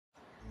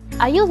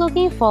Are you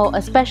looking for a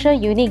special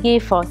unique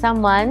gift for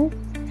someone?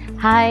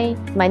 Hi,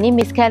 my name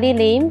is Kelly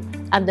Lim.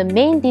 I'm the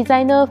main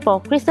designer for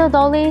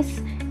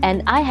CrystalDollies,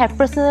 and I have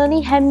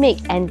personally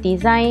handmade and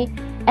designed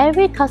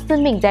every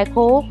custom-made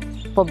decor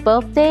for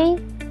birthday,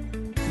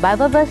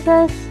 Bible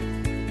verses,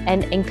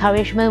 and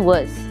encouragement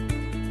words.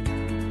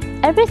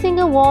 Every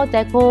single wall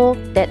decor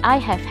that I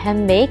have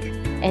handmade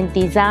and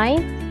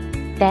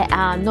designed, there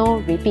are no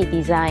repeat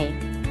design.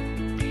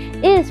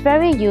 It is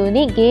very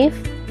unique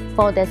gift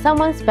for that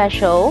someone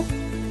special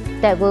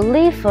that will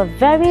leave a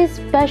very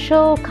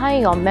special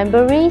kind of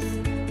memories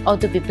or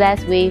to be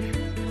blessed with.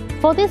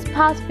 For these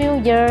past few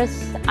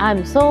years,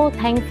 I'm so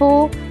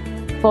thankful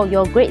for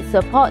your great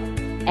support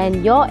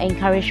and your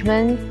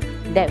encouragement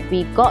that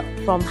we got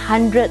from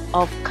hundreds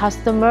of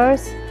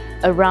customers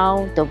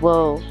around the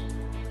world.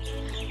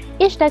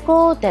 Each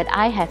decor that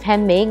I have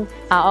handmade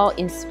are all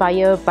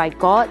inspired by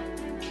God,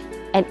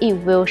 and it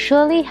will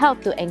surely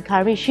help to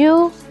encourage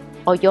you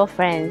or your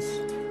friends.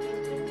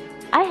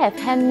 I have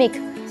handmade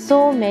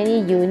so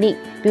many unique,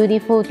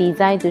 beautiful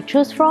designs to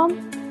choose from,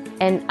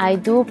 and I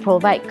do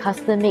provide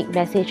custom-made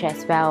message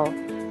as well.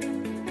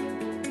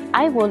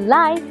 I would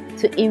like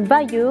to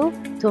invite you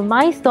to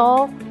my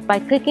store by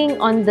clicking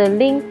on the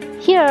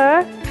link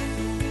here,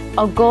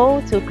 or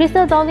go to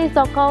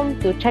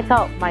CrystalDollies.com to check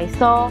out my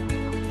store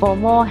for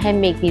more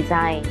handmade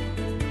design.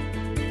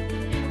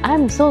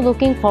 I'm so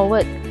looking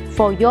forward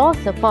for your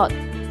support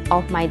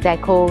of my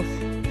decors.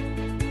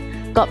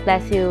 God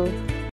bless you.